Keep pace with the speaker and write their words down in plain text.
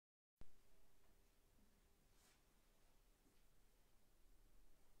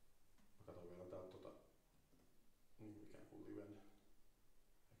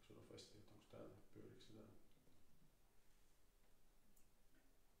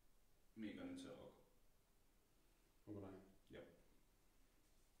Miika, nyt se on ok. Onko näin? Joo.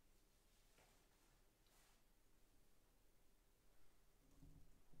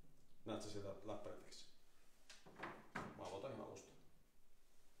 Näetkö sieltä läppäritiksi? Mä aloitan ihan alusta.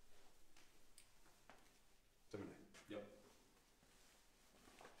 Se menee. Joo.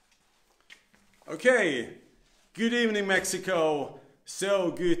 Okay, good evening Mexico.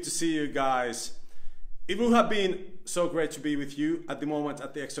 So good to see you guys. It would have been so great to be with you at the moment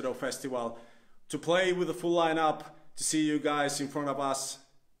at the Exodo Festival, to play with the full lineup, to see you guys in front of us,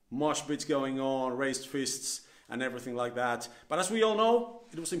 mosh pits going on, raised fists and everything like that. But as we all know,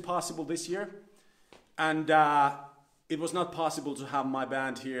 it was impossible this year, and it was not possible to have my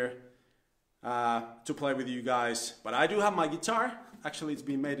band here to play with you guys. But I do have my guitar. Actually, it's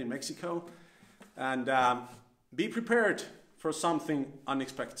been made in Mexico. And be prepared for something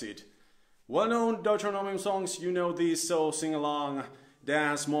unexpected. Well-known Deuteronomium songs, you know these, so sing along,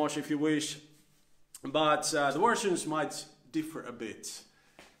 dance, mosh if you wish. But the versions might differ a bit.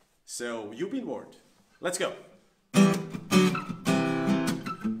 So you've been warned. Let's go.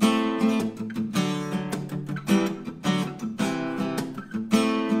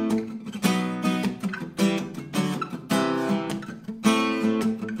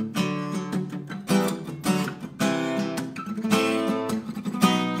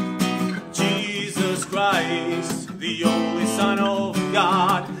 The only Son of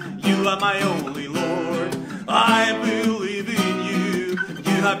God, you are my only Lord. I believe in you,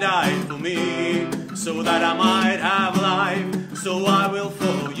 you have died for me, so that I might have life, so I will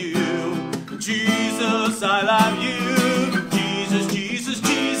follow you. Jesus, I love you. Jesus, Jesus,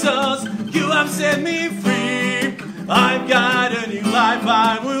 Jesus, you have set me free. I've got a new life,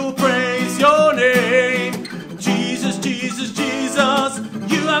 I will praise your name. Jesus, Jesus, Jesus,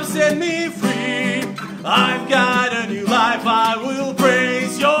 you have set me free. I've got a new life, I will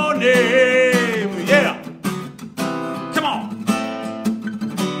praise your name. Yeah! Come on!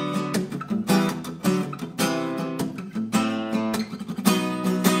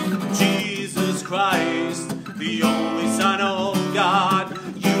 Jesus Christ, the only Son of God,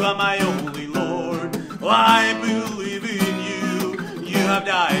 you are my only Lord. I believe in you, you have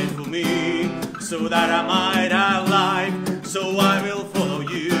died for me, so that I might have life, so I will follow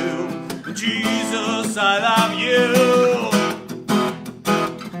you. Jesus, I love you.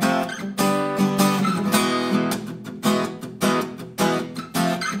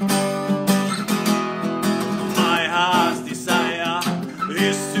 My heart's desire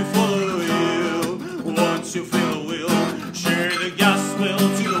is to follow you. Once you feel a will, share the gospel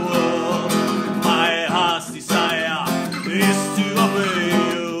to the world. My heart's desire is to obey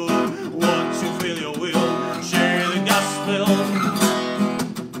you. Once you feel your will, share the gospel.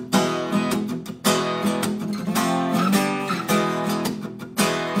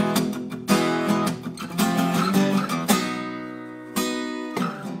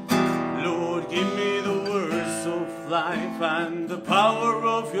 And the power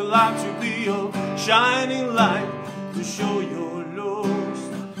of your life to be your shining light, to show your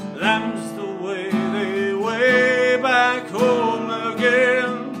lost lambs the way back home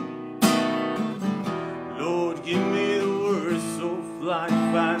again. Lord, give me the words of life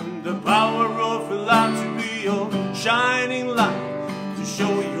and the power of your life to be your shining light, to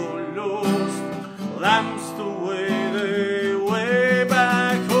show your lost lambs the way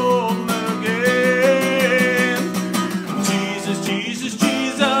back home again. Jesus, Jesus,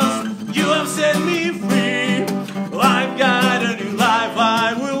 you have set me free. I've got a new life,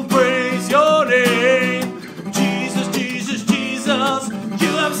 I will praise your name. Jesus, Jesus, Jesus,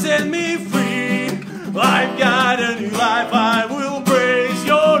 you have set me free. I've got a new life, I will praise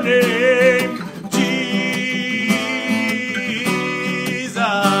your name. Jesus,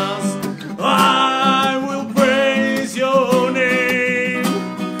 I will praise your name.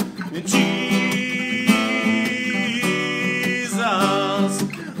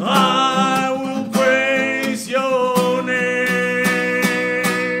 I will praise your name.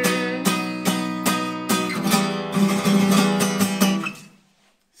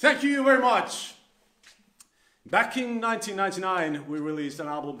 Thank you very much. Back in 1999, we released an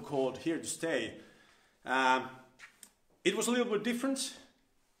album called Here to Stay. It was a little bit different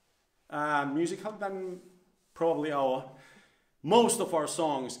musical than probably most of our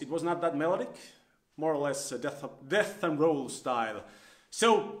songs. It was not that melodic, more or less a death and roll style.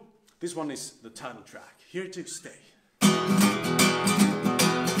 So this one is the title track, Here to Stay.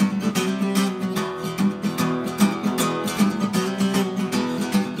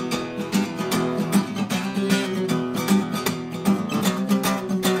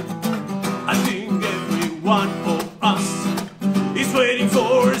 I think every one of us is waiting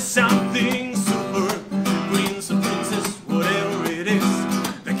for something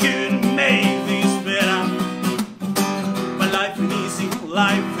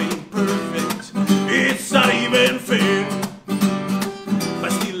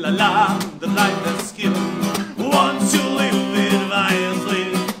the love, the life that's given. Want to live it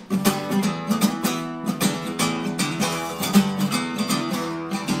wisely.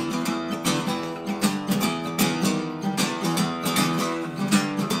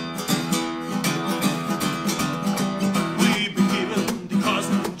 We've been given the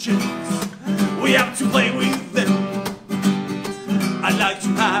cosmic gems. We have to play with them. I'd like to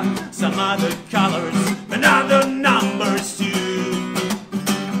have some other colors and other numbers too.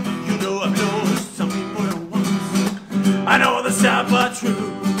 You know I've lost some important ones. I know the sad but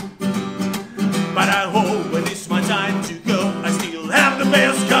true. But I hope when it's my time to go, I still have the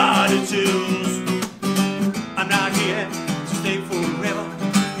best card to choose. I'm not here to stay forever.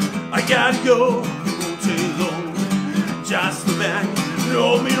 I gotta go, you won't take long. Just a back,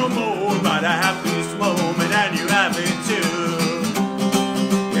 know me no more. But I have this moment and you have it too.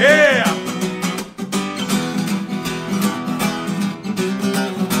 Yeah!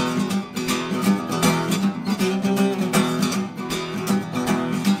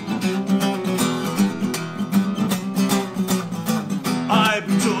 I've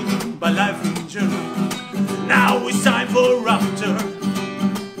been talking about life in general. Now it's time for after.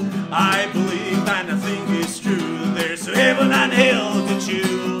 I believe and I think it's true. There's a heaven and hell to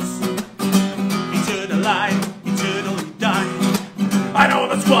choose. Eternal life, eternally die. I know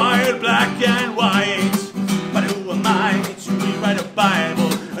that's quiet, black and white. But who am I to rewrite a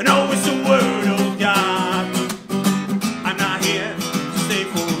Bible and know it's the word of God? I'm not here to stay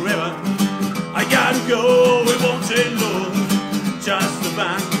forever. I gotta go, it won't take long. Just a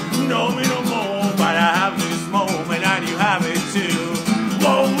back, know me no more. But I have this moment and you have it too.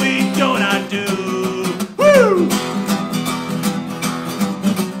 What we gonna do? Woo!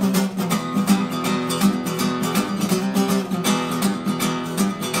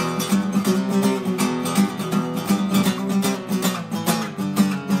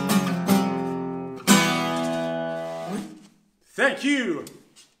 Thank you!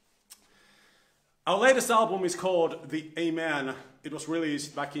 Our latest album is called The Amen. It was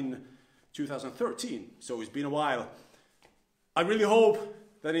released back in 2013, so it's been a while. I really hope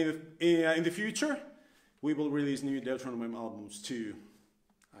that in the future we will release new Deuteronomium albums too.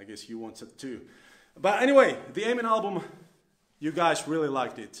 I guess you want it too. But anyway, the Amen album, you guys really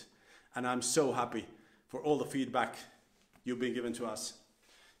liked it. And I'm so happy for all the feedback you've been given to us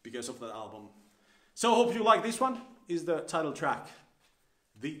because of that album. So hope you like this one. Is the title track,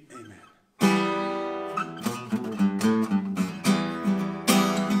 The Amen.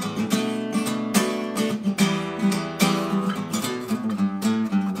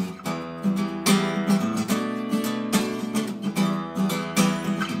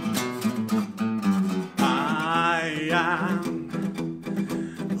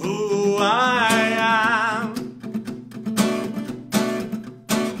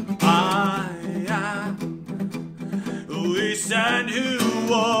 And who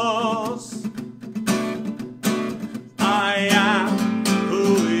was. I am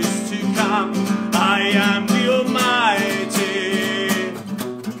who is to come. I am the Almighty.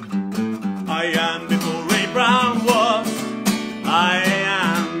 I am before Abraham was. I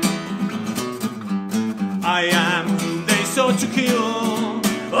am whom they sought to kill.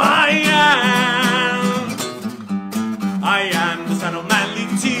 I am the Son of Man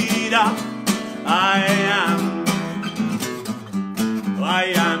lifted up. I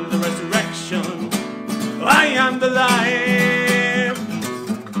am the resurrection. I am the life.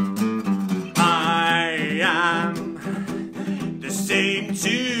 I am the same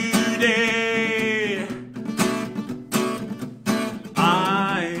today.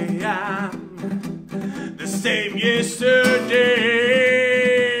 I am the same yesterday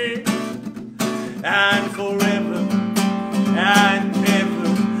and forever and ever.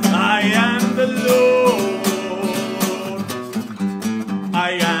 I am the Lord.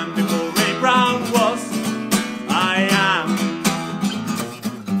 I am before Abraham was. I am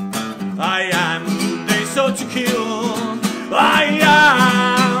whom they sought to kill. I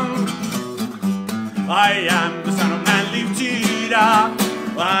am the Son of Man lifted up.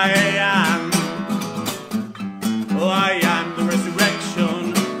 I am the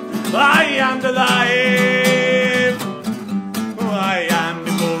resurrection. I am the life. I am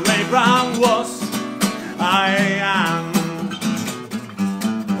before Abraham was. I am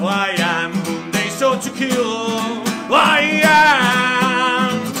whom they sought to kill.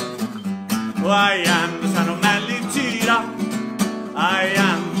 I am the Son of Man lifted up. I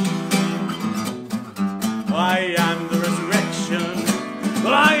am the resurrection.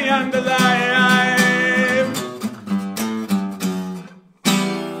 I am the life.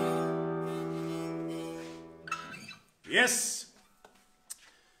 Yes.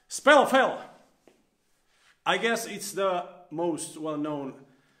 Spell of Hell. I guess it's the most well-known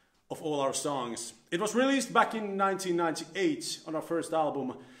of all our songs. It was released back in 1998 on our first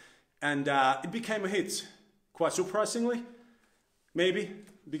album, and it became a hit, quite surprisingly, maybe,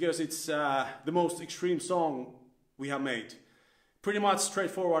 because it's the most extreme song we have made. Pretty much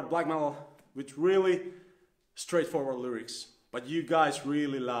straightforward black metal with really straightforward lyrics, but you guys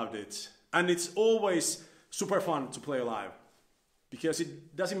really loved it. And it's always super fun to play live, because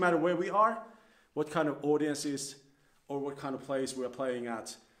it doesn't matter where we are, what kind of audiences or what kind of place we're playing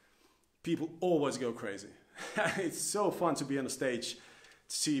at, people always go crazy. It's so fun to be on the stage, to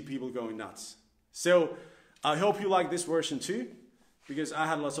see people going nuts. So I hope you like this version too, because I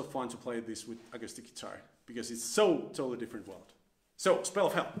had lots of fun to play this with acoustic guitar, because it's so totally different world. So, Spell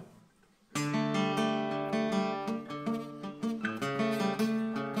of Hell.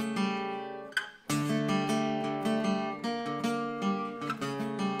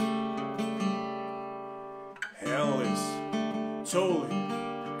 Hell is totally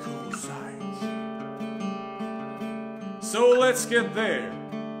cool sight. So let's get there.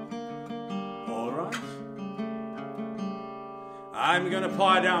 Alright? I'm gonna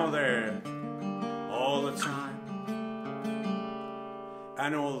pie down there all the time.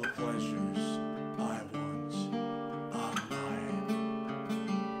 And all the pleasures I want are mine.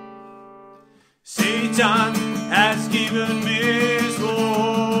 Satan has given me his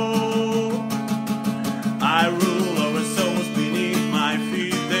rule. I rule over souls beneath my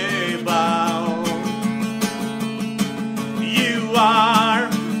feet, they bow. You are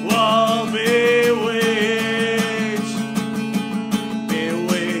all bewitched,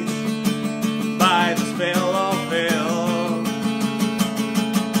 bewitched by the spell of hell.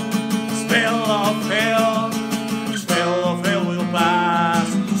 Spell of hell, spell of hell will pass.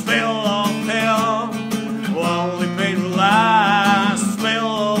 Spell of hell, only pain will last. Spell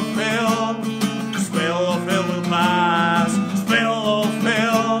of hell, spell of hell will pass. Spell of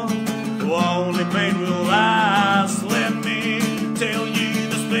hell, only pain will last. Let me tell you,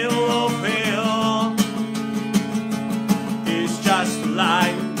 the spell of hell is just a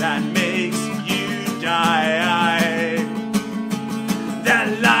lie that makes you die. That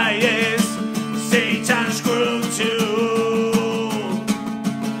lie is Satan's screw too.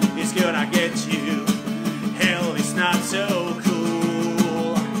 It's gonna get you. Hell is not so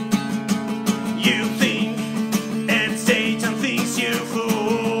cool. You think, and Satan thinks you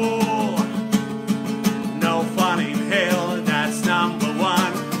fool. No fun in hell, that's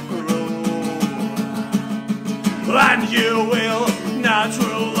 #1 rule. And you will not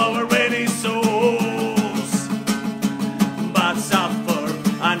rule over any souls, but suffer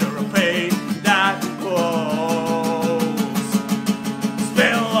under a pain that woes.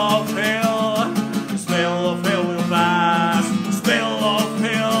 Spell of hell will pass. Spell of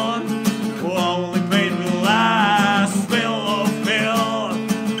hell, only pain will last. Spell of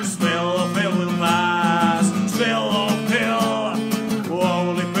hell will pass. Spell of hell,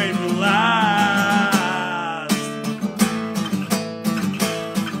 only pain will last.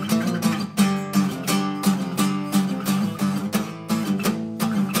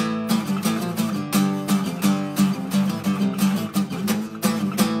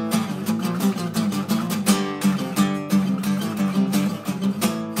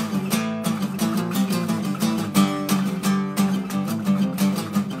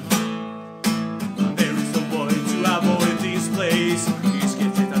 There is a way to avoid this place. He's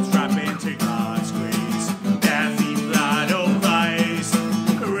gifted and trapped into God's grace. Death in blood of Christ,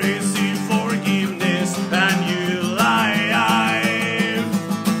 receive forgiveness and new life.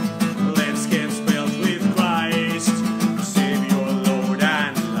 Let's get spelled with Christ, Savior, Lord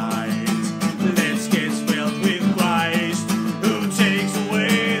and light. Let's get spelled with Christ, who takes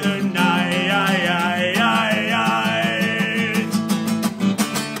away the night.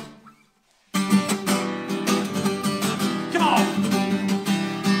 Come on!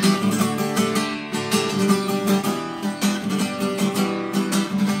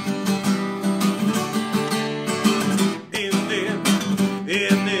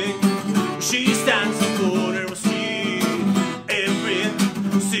 In she stands a corner of street every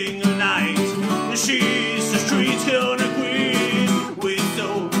single night. She's a street corner queen with so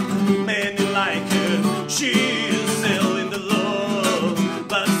many like her. She's selling the love,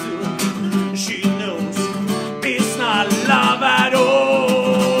 but soon she knows it's not love at all.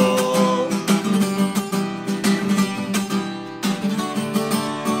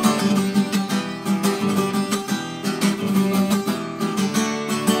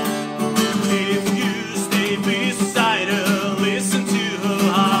 If you stay beside her, listen to her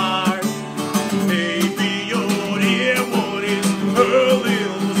heart. Maybe you'll hear what is her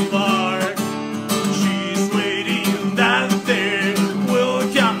little spark.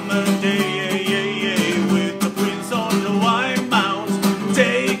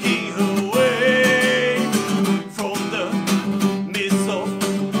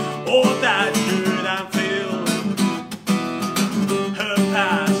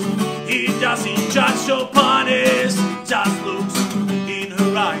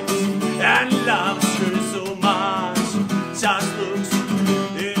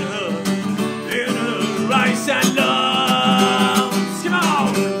 grace and love. Come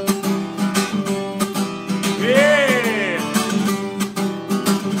on! Yeah!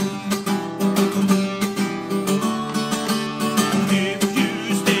 If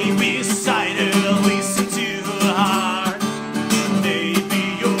you stay beside her, listen to her heart.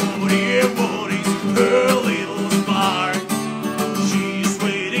 Maybe your ear what is her little spark. She's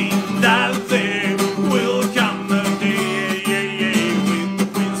waiting that there will come a day, with the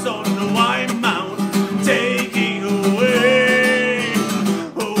prince on the white mount taking away.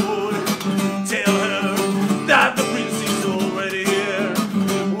 Oh, tell her that the prince is already here,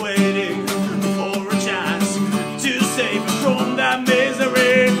 waiting for a chance to save her from that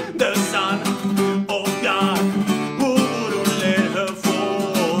misery. The Son of God who wouldn't let her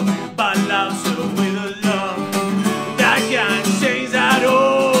fall, but loves her with a love that can't change at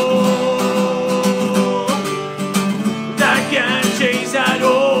all. That can't change at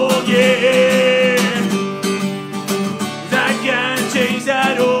all, yeah. That can't change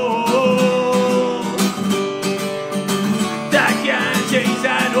at all. That can't change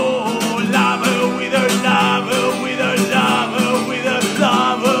at all. Love her with her, love her with her, love her with her,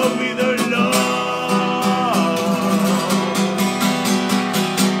 love her with her love.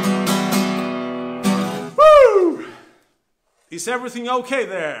 Woo! Is everything okay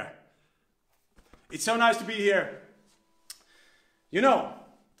there? It's so nice to be here. You know,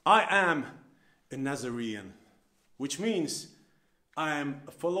 I am a Nazorean, which means I am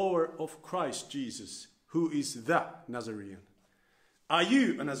a follower of Christ Jesus, who is the Nazorean. Are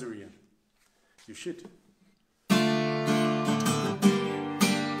you a Nazorean? You should.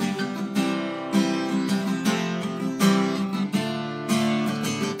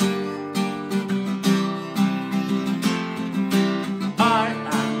 I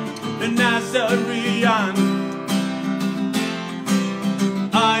am a Nazorean.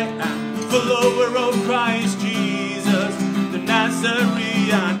 I am follower of Christ Jesus, the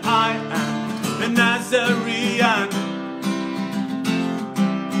Nazorean. I am a Nazorean.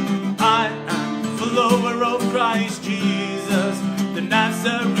 I am follower of Christ Jesus, the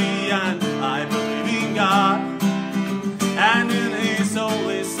Nazorean. I believe in God and in His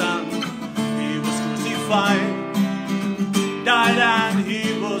only Son. He was crucified, died and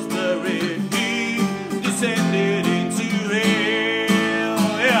He was buried. He descended into hell.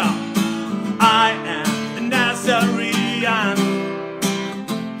 Yeah. I am a Nazorean.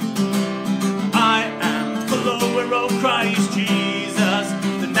 I am follower of Christ Jesus,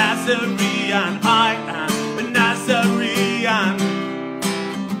 the Nazorean. I am a Nazorean.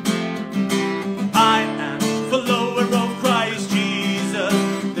 I am follower of Christ Jesus,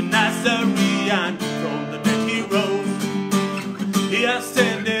 the Nazorean. From the dead He rose. He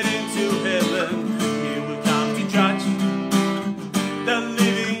ascended into heaven. He will come to judge the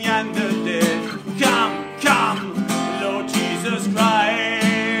living and the dead. Come, come, Lord Jesus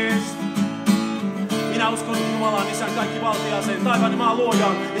Christ. Minä uskon Jumalan Isän kaikkivaltiaaseen, taivaan ja maan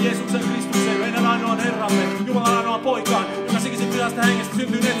luojaan, ja Jeesuksen Kristukseen, meidän ainoan Herramme, Jumalan ainoan Poikaan, joka sikisin pyhästä hengestä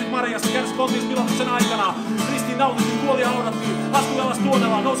syntyi neitsyt Mariasta, kärsi Pontius Pilatuksen aikana. Ristiin naulittiin, kuoli ja haudattiin, astui alas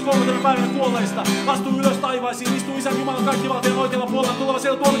tuonellaan, nousi kolmantena päivänä kuolleista, astui ylös taivaisiin, istui Isän Jumalan kaikkivaltian oikealla puolella, tuleva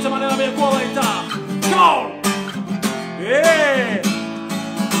siellä tuomitsemaan eläviä ja kuolleita. Come on! Yeah!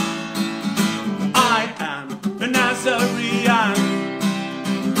 I am a Nazorean.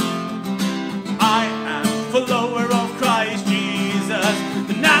 I am follower of Christ Jesus,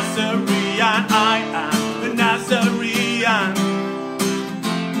 the Nazorean. I am a Nazorean.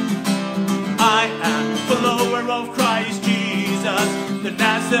 I am follower of Christ Jesus, the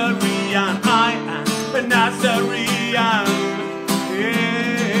Nazorean. I am a Nazorean.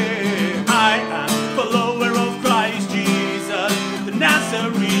 Yeah. I am follower of Christ Jesus, the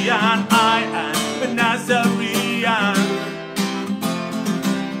Nazorean. I am a Nazorean.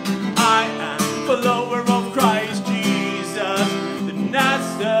 I am follower of Christ Jesus, the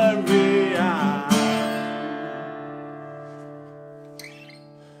Nazorean.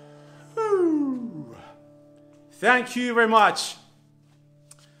 Woo. Thank you very much.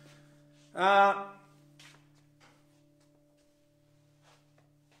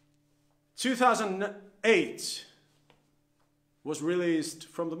 2008 was released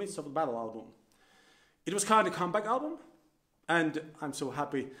From the Midst of the Battle album. It was kind of a comeback album, and I'm so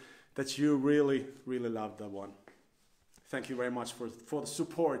happy that you really loved that one. Thank you very much for the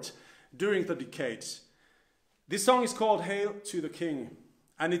support during the decades. This song is called Hail to the King,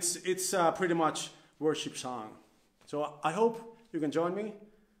 and it's pretty much worship song. So I hope you can join me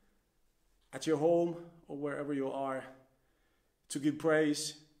at your home or wherever you are to give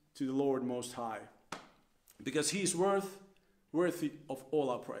praise to the Lord Most High, because He is worthy of all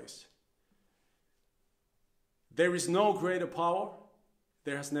our praise. There is no greater power,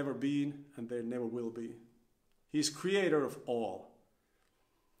 there has never been, and there never will be. He is creator of all.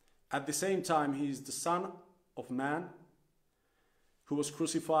 At the same time, he is the Son of Man who was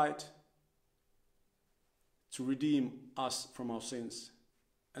crucified to redeem us from our sins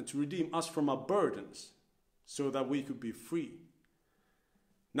and to redeem us from our burdens so that we could be free.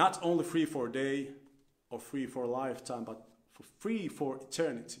 Not only free for a day or free for a lifetime, but free for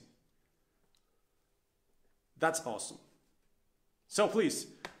eternity. That's awesome. So please,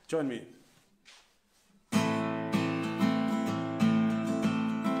 join me.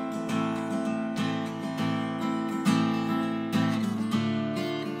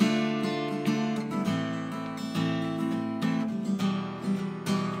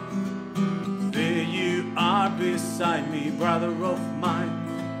 There you are beside me, brother of mine.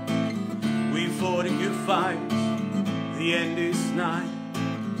 We fought a good fight, the end is nigh.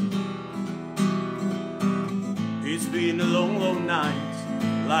 It's been a long, long night,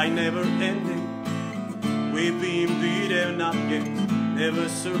 like never ending. We've been beaten up yet, never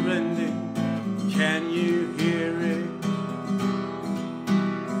surrendering. Can you hear it?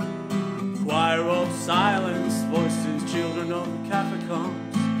 Choir of silence, voices, children of the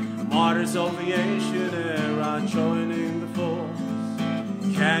catacombs, martyrs of the ancient era, joining the force.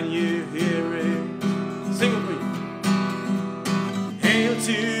 Can you hear it? Sing with me. Hail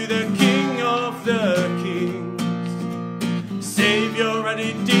to the King of the Kings, Savior and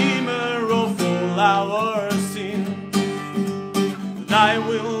Redeemer of all our sins. Thy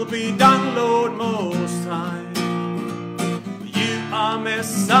will be done, Lord Most High. You are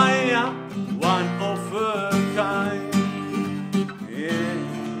Messiah, one of a kind. Yeah.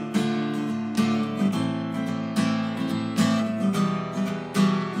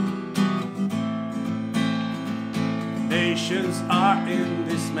 Nations are in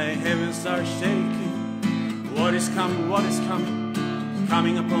dismay, heavens are shaking. What is coming, what is coming,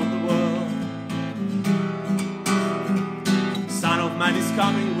 coming upon the world? Son of Man is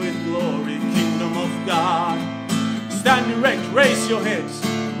coming with glory, kingdom of God. Stand erect, raise your heads,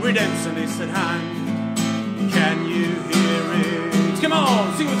 redemption is at hand. Can you hear it? Come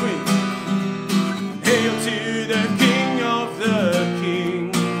on, sing with me. Hail to the King of the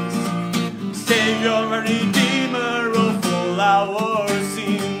Kings, Savior and Redeemer of all our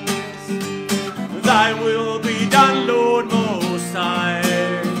sins. Thy will be done, Lord Most High.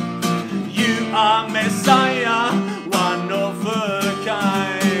 You are Messiah, one of a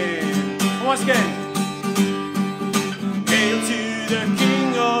kind. Once again. Hail to the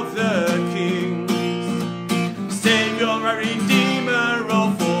King of the Kings, Savior and Redeemer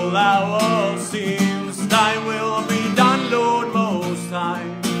of all our sins. Thy will be done, Lord Most High.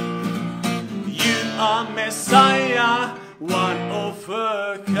 You are Messiah, one of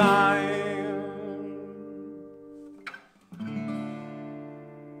a kind.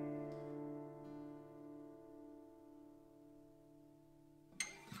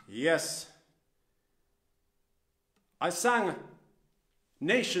 Yes. I sang,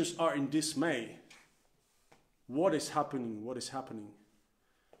 nations are in dismay. What is happening? What is happening?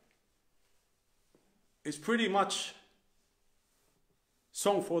 It's pretty much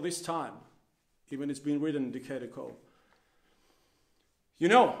song for this time, even it's been written a decade ago. You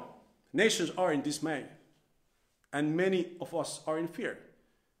know, nations are in dismay, and many of us are in fear,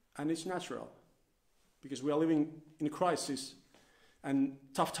 and it's natural, because we are living in a crisis and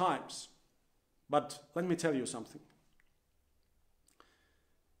tough times. But let me tell you something.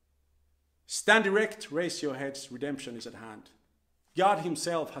 Stand erect, raise your heads, redemption is at hand. God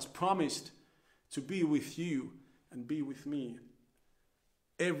himself has promised to be with you and be with me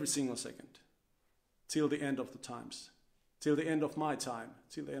every single second, till the end of the times, till the end of my time,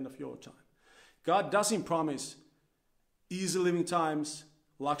 till the end of your time. God doesn't promise easy living times,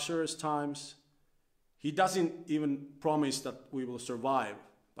 luxurious times. He doesn't even promise that we will survive,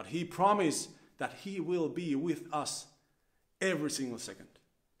 but he promised that he will be with us every single second.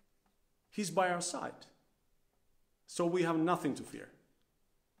 He's by our side, so we have nothing to fear.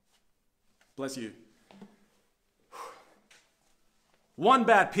 Bless you. One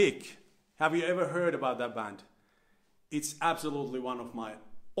Bad Pig. Have you ever heard about that band? It's absolutely one of my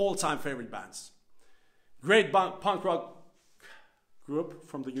all-time favorite bands. Great punk rock group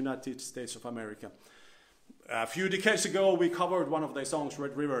from the United States of America. A few decades ago, we covered one of their songs,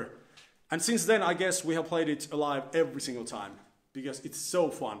 Red River. And since then, I guess we have played it live every single time, because it's so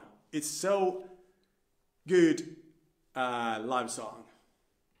fun. It's so good live song.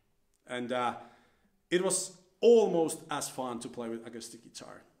 And it was almost as fun to play with acoustic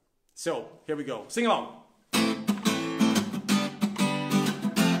guitar. So, here we go. Sing along.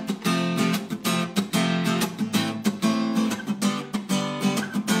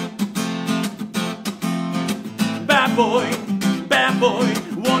 bad boy,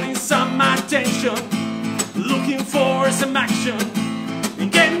 wanting some attention, looking for some action,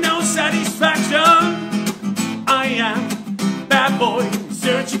 and get no satisfaction. I am bad boy,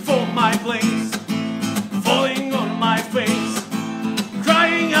 searching for my place, falling on my face,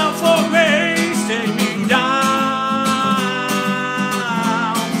 crying out for grace. Take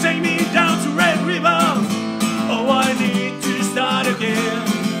me down to Red River. Oh, I need to start again.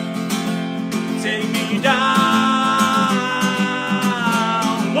 Take me down,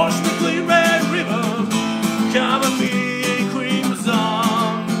 wash me clean, Red River, cover me in crimson.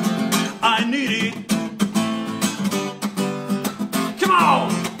 I need it. Come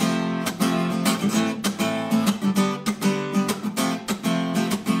on!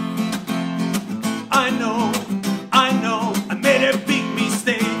 I know, I made a big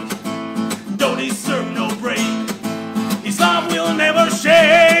mistake. Don't deserve no break. His love will never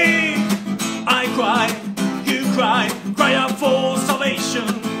shake. I cry, you cry out for salvation.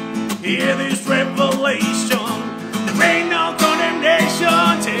 Hear this revelation. There ain't no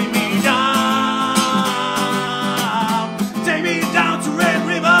condemnation. Take me down to Red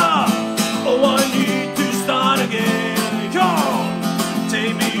River. Oh, I need to start again. Come on,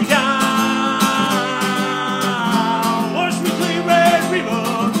 take me down, wash me clean, Red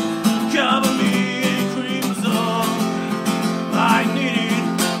River, cover me in crimson. I need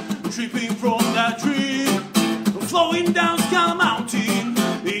it, tripping from that tree, flowing down Skull Mountain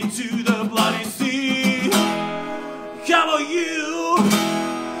into the bloody sea. Cover you,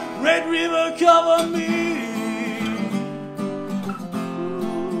 Red River, cover me.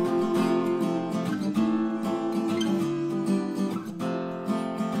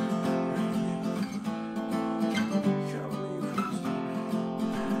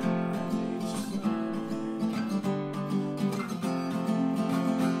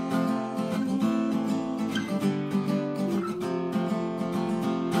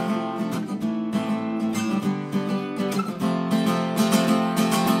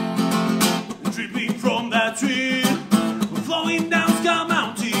 Tree, flowing down Skull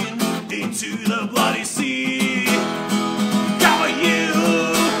Mountain into the bloody sea. Cover you,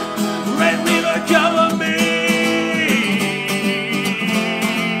 Red River, cover me.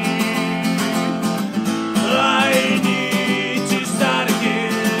 I need to start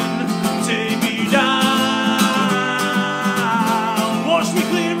again. Take me down, wash me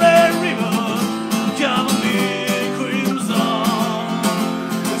clean, Red River, cover me in crimson.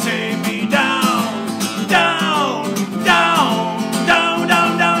 Take me down. Down, down, down,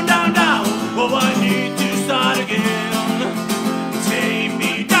 down, down, down, down. Oh, I need to start again. Take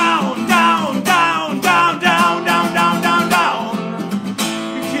me down, down, down, down, down, down, down, down, down.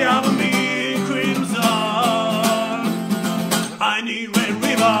 Cover me in crimson. I need Red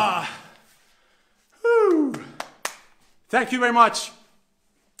River. Whew. Thank you very much.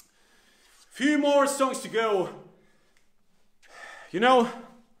 Few more songs to go. You know,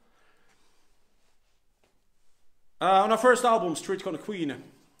 on our first album, Street Corner Queen,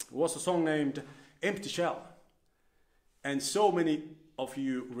 was a song named Empty Shell. And so many of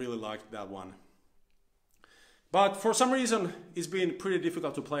you really liked that one. But for some reason, it's been pretty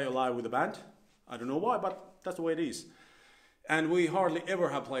difficult to play live with the band. I don't know why, but that's the way it is. And we hardly ever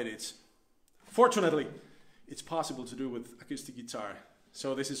have played it. Fortunately, it's possible to do with acoustic guitar.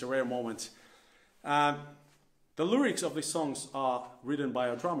 So this is a rare moment. The lyrics of these songs are written by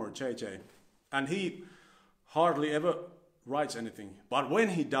our drummer, JJ. And he hardly ever writes anything, but when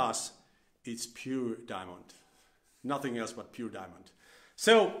he does, it's pure diamond. Nothing else but pure diamond.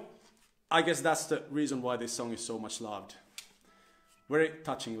 So, I guess that's the reason why this song is so much loved. Very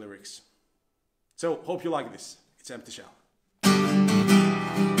touching lyrics. So, hope you like this. It's Empty Shell.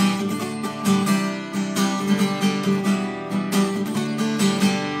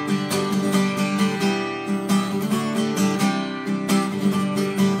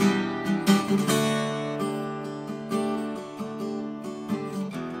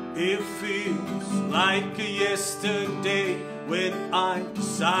 It feels like yesterday when I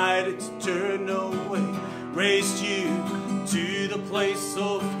decided to turn away, raised you to the place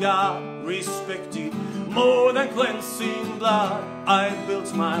of God, respected more than cleansing blood. I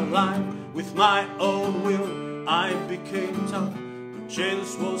built my life with my own will. I became tough, but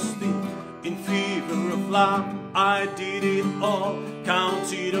chance was thin. In fever of love, I did it all,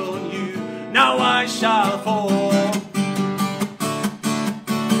 counted on you. Now I shall fall.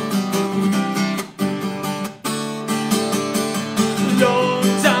 Long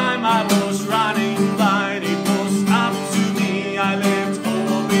time I was running blind, it was up to me, I left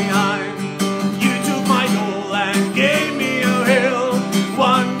all behind. You took my goal and gave me a hill,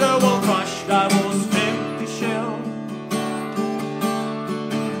 wonder what crushed, I was empty shell.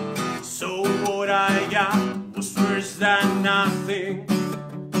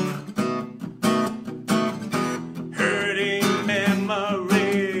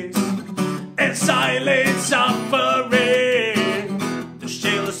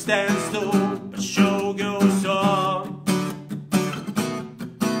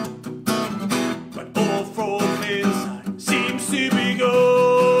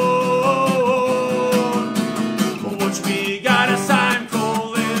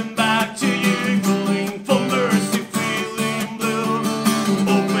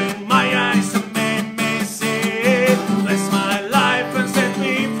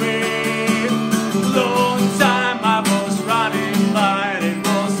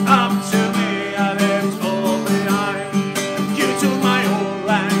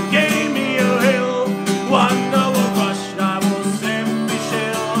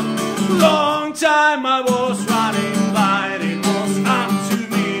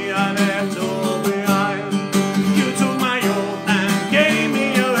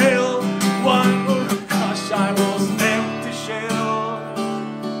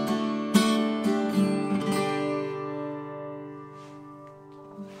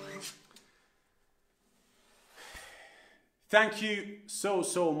 Thank you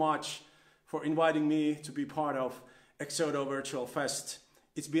so much for inviting me to be part of Exodo Virtual Fest.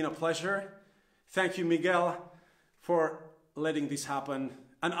 It's been a pleasure. Thank you, Miguel, for letting this happen.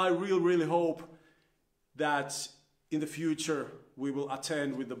 And I really hope that in the future we will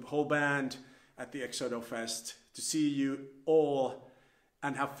attend with the whole band at the Exodo Fest to see you all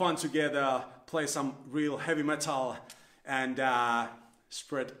and have fun together, play some real heavy metal and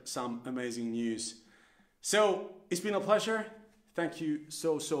spread some amazing news. So it's been a pleasure. Thank you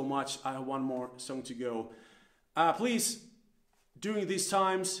so much. I have one more song to go. Please, during these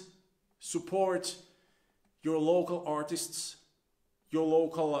times, support your local artists, your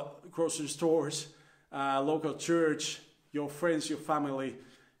local grocery stores, local church, your friends, your family.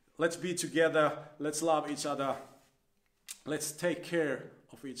 Let's be together. Let's love each other. Let's take care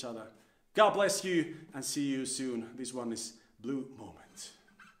of each other. God bless you and see you soon. This one is Blue Moment.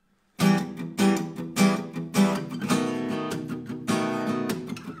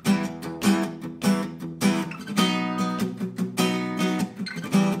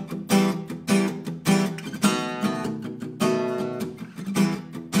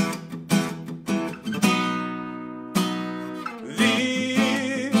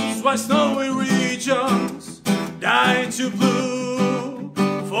 My snowy regions died to blue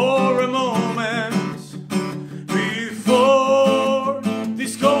for a moment before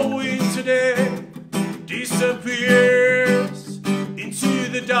this cold winter day disappears into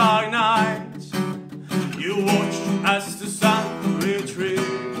the dark night. You watch as the sun retreats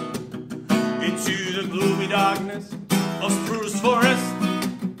into the gloomy darkness of spruce forest,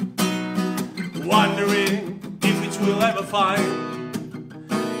 wondering if it will ever find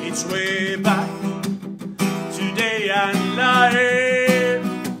its way back to day and light.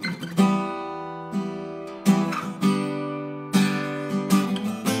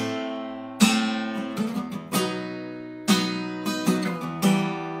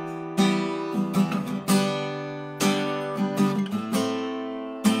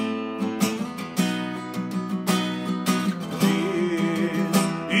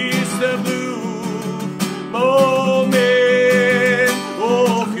 This is the blue moment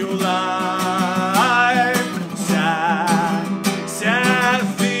of your life. Sad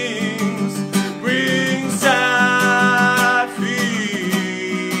things bring sad feelings,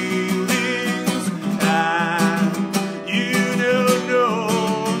 and you don't know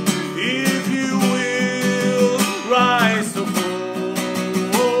if you will rise or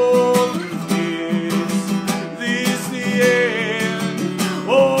fall. Is this the end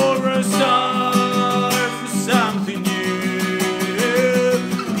or a start for something new?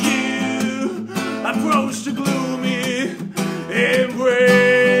 Approach the gloomy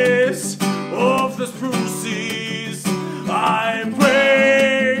embrace of the spruces. I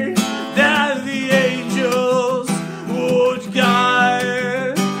pray that the angels would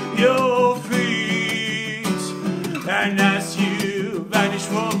guide your feet, and as you vanish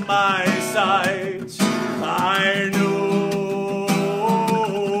from my sight, I know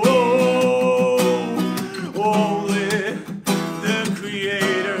only the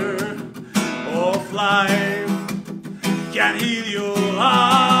Creator of life can heal your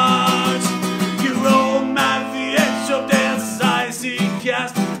heart. You roam at the edge of death's icy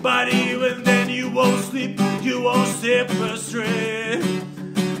cast, but even then you won't sleep, you won't step astray.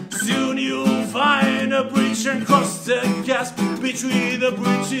 Soon you'll find a bridge and cross the gap. Between the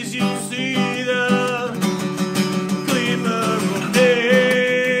bridges you'll see the glimmer of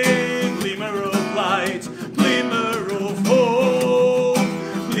day, glimmer of light, glimmer of hope,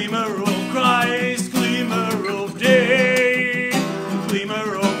 glimmer of Christ, glimmer of day,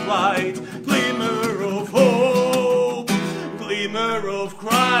 glimmer of light, glimmer of hope, glimmer of Christ.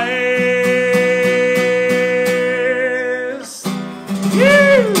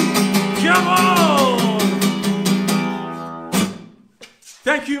 Woo! Come on!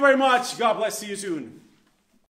 Thank you very much. God bless. See you soon.